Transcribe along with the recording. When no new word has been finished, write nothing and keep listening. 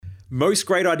Most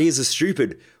great ideas are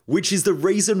stupid, which is the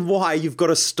reason why you've got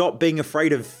to stop being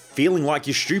afraid of feeling like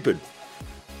you're stupid.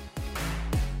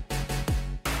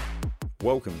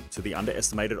 Welcome to The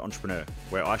Underestimated Entrepreneur,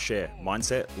 where I share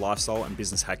mindset, lifestyle, and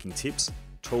business hacking tips,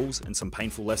 tools, and some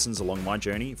painful lessons along my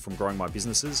journey from growing my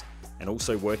businesses and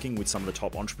also working with some of the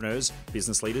top entrepreneurs,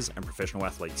 business leaders, and professional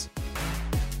athletes.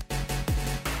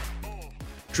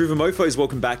 Driven Mofos,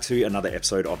 welcome back to another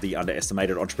episode of The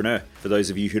Underestimated Entrepreneur. For those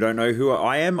of you who don't know who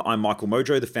I am, I'm Michael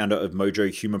Mojo, the founder of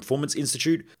Mojo Human Performance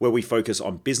Institute, where we focus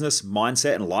on business,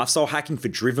 mindset, and lifestyle hacking for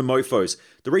driven mofos.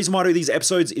 The reason why I do these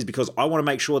episodes is because I want to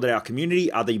make sure that our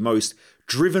community are the most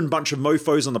driven bunch of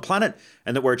mofos on the planet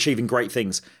and that we're achieving great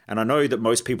things. And I know that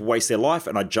most people waste their life,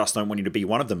 and I just don't want you to be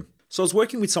one of them. So I was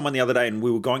working with someone the other day and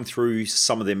we were going through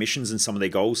some of their missions and some of their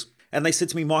goals. And they said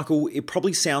to me, Michael, it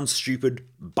probably sounds stupid,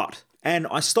 but... And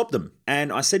I stopped them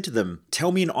and I said to them,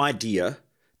 tell me an idea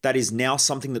that is now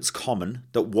something that's common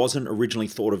that wasn't originally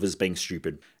thought of as being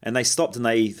stupid. And they stopped and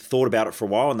they thought about it for a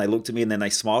while and they looked at me and then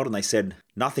they smiled and they said,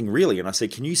 nothing really. And I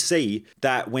said, can you see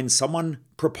that when someone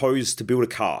proposed to build a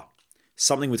car,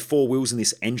 something with four wheels in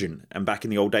this engine, and back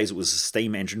in the old days it was a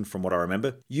steam engine from what I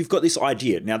remember, you've got this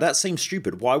idea. Now that seems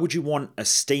stupid. Why would you want a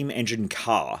steam engine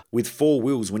car with four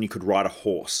wheels when you could ride a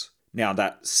horse? Now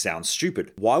that sounds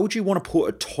stupid. Why would you want to put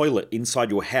a toilet inside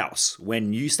your house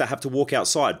when you used to have to walk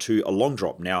outside to a long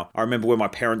drop? Now, I remember when my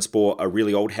parents bought a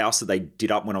really old house that they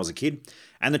did up when I was a kid,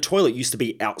 and the toilet used to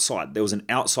be outside. There was an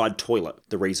outside toilet.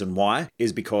 The reason why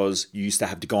is because you used to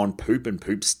have to go and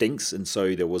poop stinks, and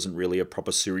so there wasn't really a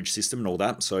proper sewage system and all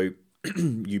that. So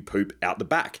you poop out the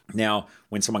back. Now,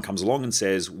 when someone comes along and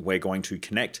says, we're going to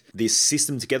connect this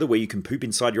system together where you can poop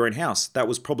inside your own house, that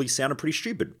was probably sounded pretty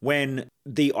stupid. When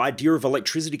the idea of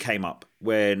electricity came up,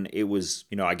 when it was,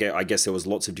 I guess there was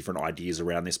lots of different ideas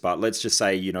around this, but let's just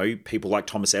say, people like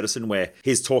Thomas Edison, where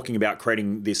he's talking about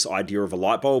creating this idea of a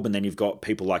light bulb. And then you've got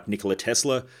people like Nikola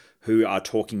Tesla, who are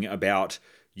talking about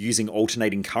using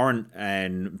alternating current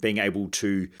and being able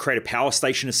to create a power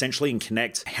station essentially and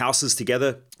connect houses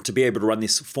together to be able to run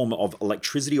this form of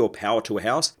electricity or power to a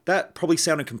house. That probably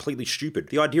sounded completely stupid.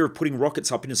 The idea of putting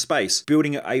rockets up into space,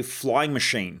 building a flying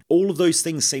machine, all of those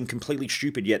things seem completely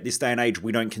stupid, yet this day and age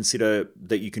we don't consider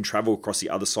that you can travel across the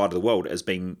other side of the world as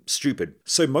being stupid.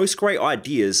 So most great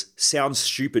ideas sound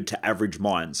stupid to average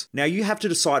minds. Now you have to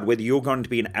decide whether you're going to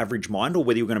be an average mind or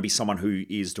whether you're going to be someone who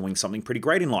is doing something pretty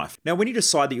great in life. Now when you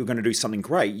decide that you're going to do something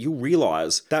great, you'll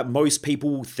realize that most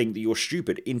people think that you're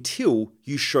stupid until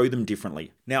you show them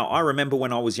differently. Now, I remember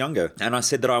when I was younger and I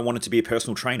said that I wanted to be a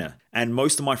personal trainer, and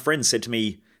most of my friends said to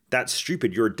me, that's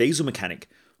stupid, you're a diesel mechanic.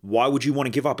 Why would you want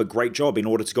to give up a great job in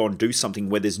order to go and do something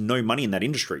where there's no money in that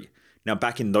industry? Now,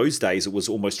 back in those days, it was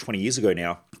almost 20 years ago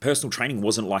now, personal training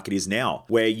wasn't like it is now,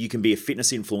 where you can be a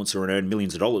fitness influencer and earn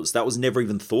millions of dollars. That was never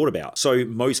even thought about. So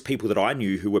most people that I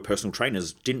knew who were personal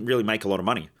trainers didn't really make a lot of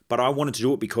money. But I wanted to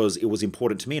do it because it was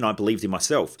important to me and I believed in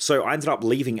myself. So I ended up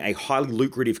leaving a highly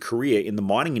lucrative career in the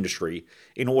mining industry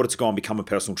in order to go and become a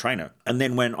personal trainer. And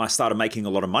then when I started making a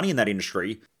lot of money in that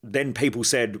industry, then people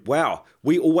said, wow,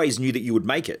 we always knew that you would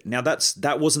make it. Now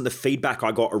that wasn't the feedback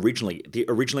I got originally.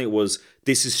 Originally it was,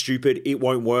 this is stupid, it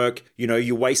won't work.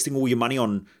 You're wasting all your money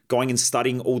on going and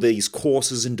studying all these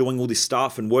courses and doing all this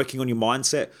stuff and working on your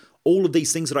mindset. All of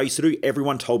these things that I used to do,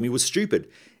 everyone told me was stupid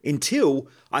until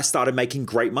I started making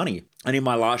great money. And in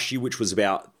my last year, which was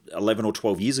about 11 or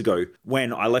 12 years ago,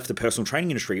 when I left the personal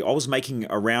training industry, I was making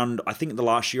around, I think in the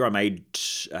last year, I made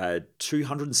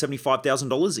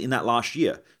 $275,000 in that last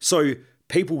year. So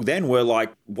people then were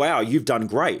like, wow, you've done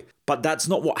great. But that's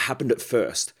not what happened at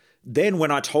first. Then when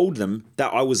I told them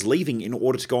that I was leaving in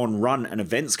order to go and run an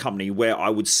events company where I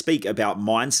would speak about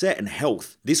mindset and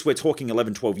health, this we're talking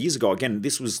 11, 12 years ago. Again,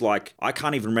 this was like, I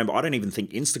can't even remember. I don't even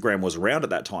think Instagram was around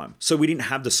at that time. So we didn't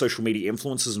have the social media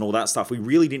influencers and all that stuff. We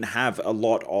really didn't have a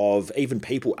lot of even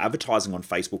people advertising on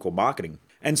Facebook or marketing.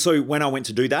 And so when I went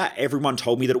to do that, everyone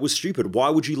told me that it was stupid. Why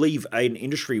would you leave an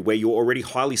industry where you're already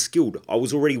highly skilled? I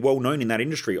was already well known in that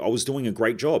industry. I was doing a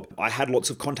great job. I had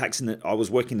lots of contacts I was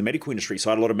working in the medical industry, so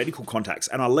I had a lot of medical contacts.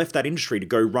 And I left that industry to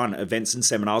go run events and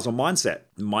seminars on mindset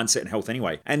and health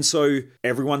anyway. And so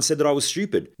everyone said that I was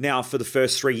stupid. Now, for the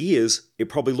first 3 years, it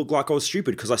probably looked like I was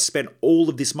stupid because I spent all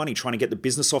of this money trying to get the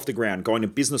business off the ground, going to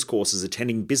business courses,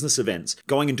 attending business events,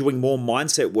 going and doing more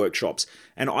mindset workshops.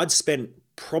 And I'd spent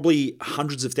probably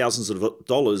hundreds of thousands of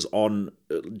dollars on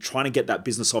trying to get that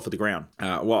business off of the ground.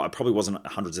 Well, it probably wasn't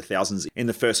hundreds of thousands in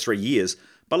the first 3 years,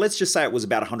 but let's just say it was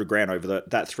about 100 grand over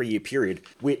that 3 year period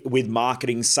with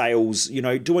marketing, sales,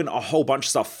 doing a whole bunch of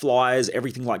stuff, flyers,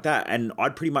 everything like that. And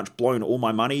I'd pretty much blown all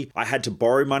my money. I had to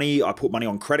borrow money. I put money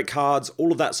on credit cards,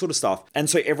 all of that sort of stuff. And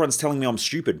so everyone's telling me I'm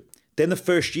stupid. Then the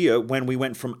first year, when we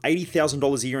went from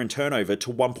 $80,000 a year in turnover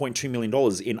to $1.2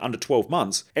 million in under 12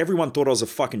 months, everyone thought I was a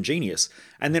fucking genius.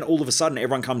 And then all of a sudden,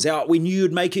 everyone comes out, we knew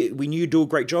you'd make it, we knew you'd do a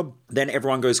great job. Then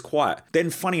everyone goes quiet.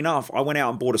 Then funny enough, I went out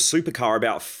and bought a supercar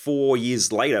about 4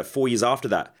 years later, 4 years after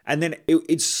that. And then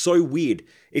it's so weird.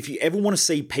 If you ever want to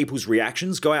see people's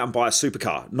reactions, go out and buy a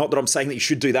supercar. Not that I'm saying that you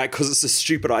should do that because it's a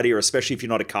stupid idea, especially if you're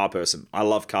not a car person. I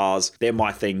love cars. They're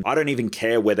my thing. I don't even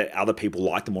care whether other people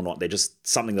like them or not. They're just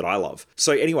something that I love.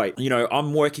 So anyway,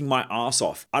 I'm working my ass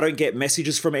off. I don't get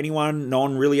messages from anyone. No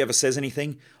one really ever says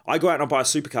anything. I go out and I buy a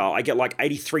supercar. I get like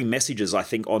 83 messages, I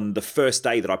think, on the first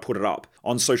day that I put it up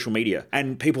on social media.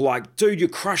 And people are like, dude, you're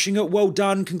crushing it. Well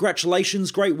done.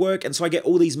 Congratulations. Great work. And so I get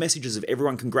all these messages of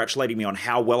everyone congratulating me on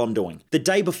how well I'm doing. The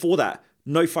day before that,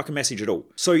 no fucking message at all.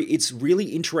 So it's really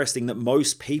interesting that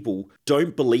most people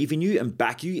don't believe in you and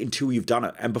back you until you've done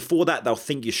it. And before that, they'll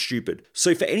think you're stupid.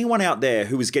 So for anyone out there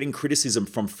who is getting criticism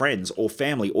from friends or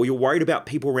family, or you're worried about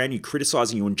people around you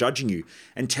criticizing you and judging you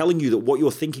and telling you that what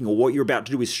you're thinking or what you're about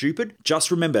to do is stupid,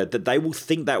 just remember that they will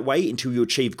think that way until you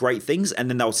achieve great things. And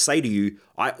then they'll say to you,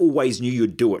 I always knew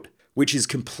you'd do it, which is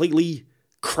completely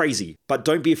crazy. But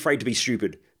don't be afraid to be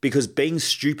stupid. Because being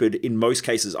stupid in most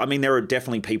cases, I mean, there are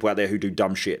definitely people out there who do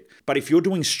dumb shit. But if you're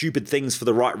doing stupid things for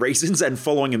the right reasons and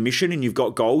following a mission and you've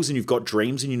got goals and you've got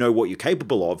dreams and you know what you're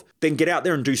capable of, then get out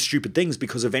there and do stupid things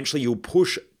because eventually you'll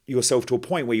push yourself to a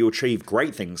point where you achieve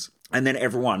great things. And then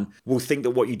everyone will think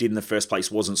that what you did in the first place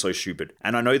wasn't so stupid.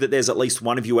 And I know that there's at least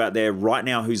one of you out there right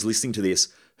now who's listening to this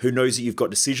who knows that you've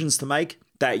got decisions to make,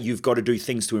 that you've got to do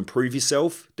things to improve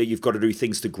yourself, that you've got to do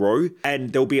things to grow.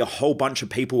 And there'll be a whole bunch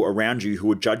of people around you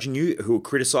who are judging you, who are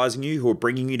criticizing you, who are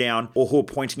bringing you down, or who are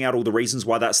pointing out all the reasons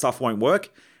why that stuff won't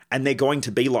work. And they're going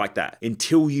to be like that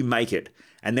until you make it.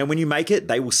 And then when you make it,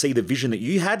 they will see the vision that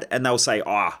you had and they'll say,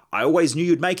 I always knew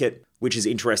you'd make it, which is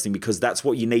interesting because that's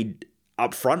what you need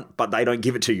up front, but they don't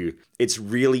give it to you. It's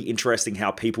really interesting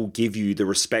how people give you the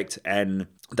respect and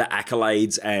the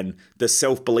accolades and the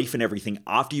self-belief and everything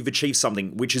after you've achieved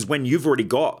something, which is when you've already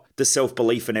got the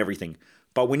self-belief and everything.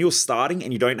 But when you're starting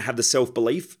and you don't have the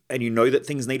self-belief and you know that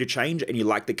things need to change and you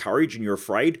lack the courage and you're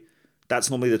afraid, that's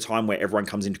normally the time where everyone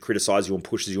comes in to criticize you and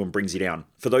pushes you and brings you down.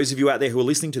 For those of you out there who are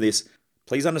listening to this,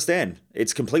 please understand,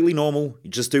 it's completely normal.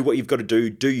 You just do what you've got to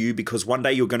do you, because one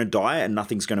day you're going to die and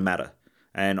nothing's going to matter.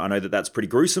 And I know that that's pretty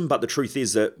gruesome, but the truth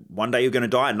is that one day you're going to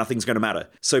die and nothing's going to matter.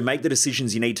 So make the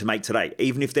decisions you need to make today,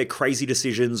 even if they're crazy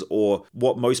decisions or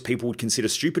what most people would consider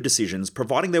stupid decisions,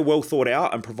 providing they're well thought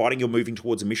out and providing you're moving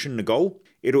towards a mission and a goal,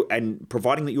 and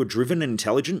providing that you're driven and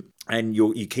intelligent and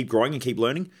you keep growing and keep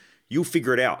learning, you'll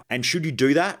figure it out. And should you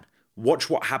do that, watch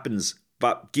what happens.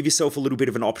 But give yourself a little bit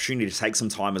of an opportunity to take some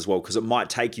time as well, because it might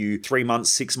take you 3 months,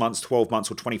 6 months, 12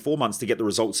 months, or 24 months to get the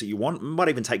results that you want. It might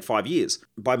even take 5 years.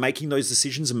 By making those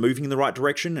decisions and moving in the right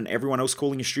direction and everyone else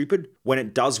calling you stupid, when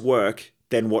it does work,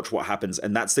 then watch what happens.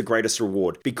 And that's the greatest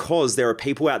reward, because there are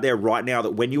people out there right now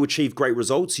that when you achieve great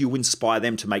results, you inspire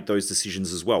them to make those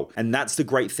decisions as well. And that's the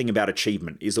great thing about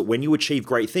achievement, is that when you achieve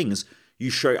great things, you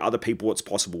show other people what's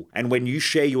possible. And when you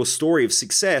share your story of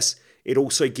success, it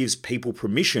also gives people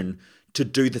permission to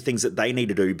do the things that they need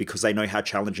to do because they know how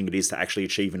challenging it is to actually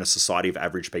achieve in a society of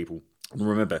average people. And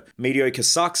remember, mediocre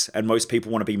sucks, and most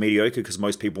people want to be mediocre because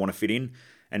most people want to fit in.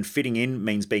 And fitting in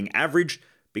means being average,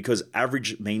 because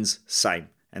average means same.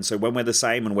 And so when we're the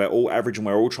same and we're all average and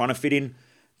we're all trying to fit in,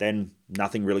 then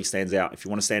nothing really stands out. If you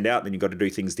want to stand out, then you've got to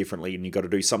do things differently, and you've got to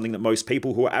do something that most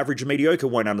people who are average and mediocre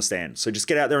won't understand. So just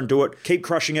get out there and do it. Keep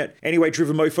crushing it. Anyway,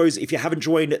 Driven Mofos, if you haven't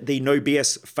joined the No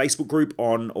BS Facebook group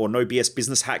or No BS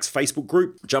Business Hacks Facebook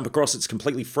group, jump across. It's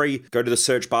completely free. Go to the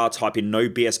search bar, type in No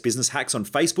BS Business Hacks on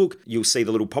Facebook. You'll see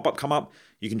the little pop-up come up.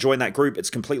 You can join that group. It's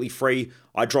completely free.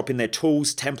 I drop in their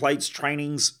tools, templates,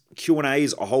 trainings,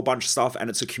 Q&As, a whole bunch of stuff.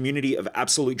 And it's a community of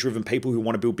absolute driven people who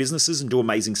want to build businesses and do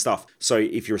amazing stuff. So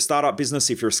if you're a startup business,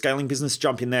 if you're a scaling business,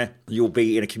 jump in there. You'll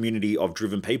be in a community of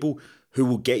driven people who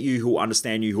will get you, who will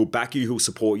understand you, who will back you, who will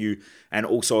support you. And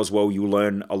also as well, you'll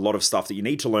learn a lot of stuff that you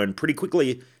need to learn pretty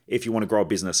quickly if you want to grow a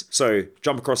business. So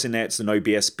jump across in there. It's the No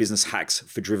BS Business Hacks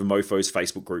for Driven Mofos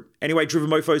Facebook group. Anyway, Driven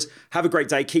Mofos, have a great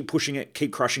day. Keep pushing it,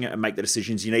 keep crushing it, and make the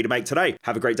decisions you need to make today.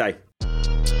 Have a great day.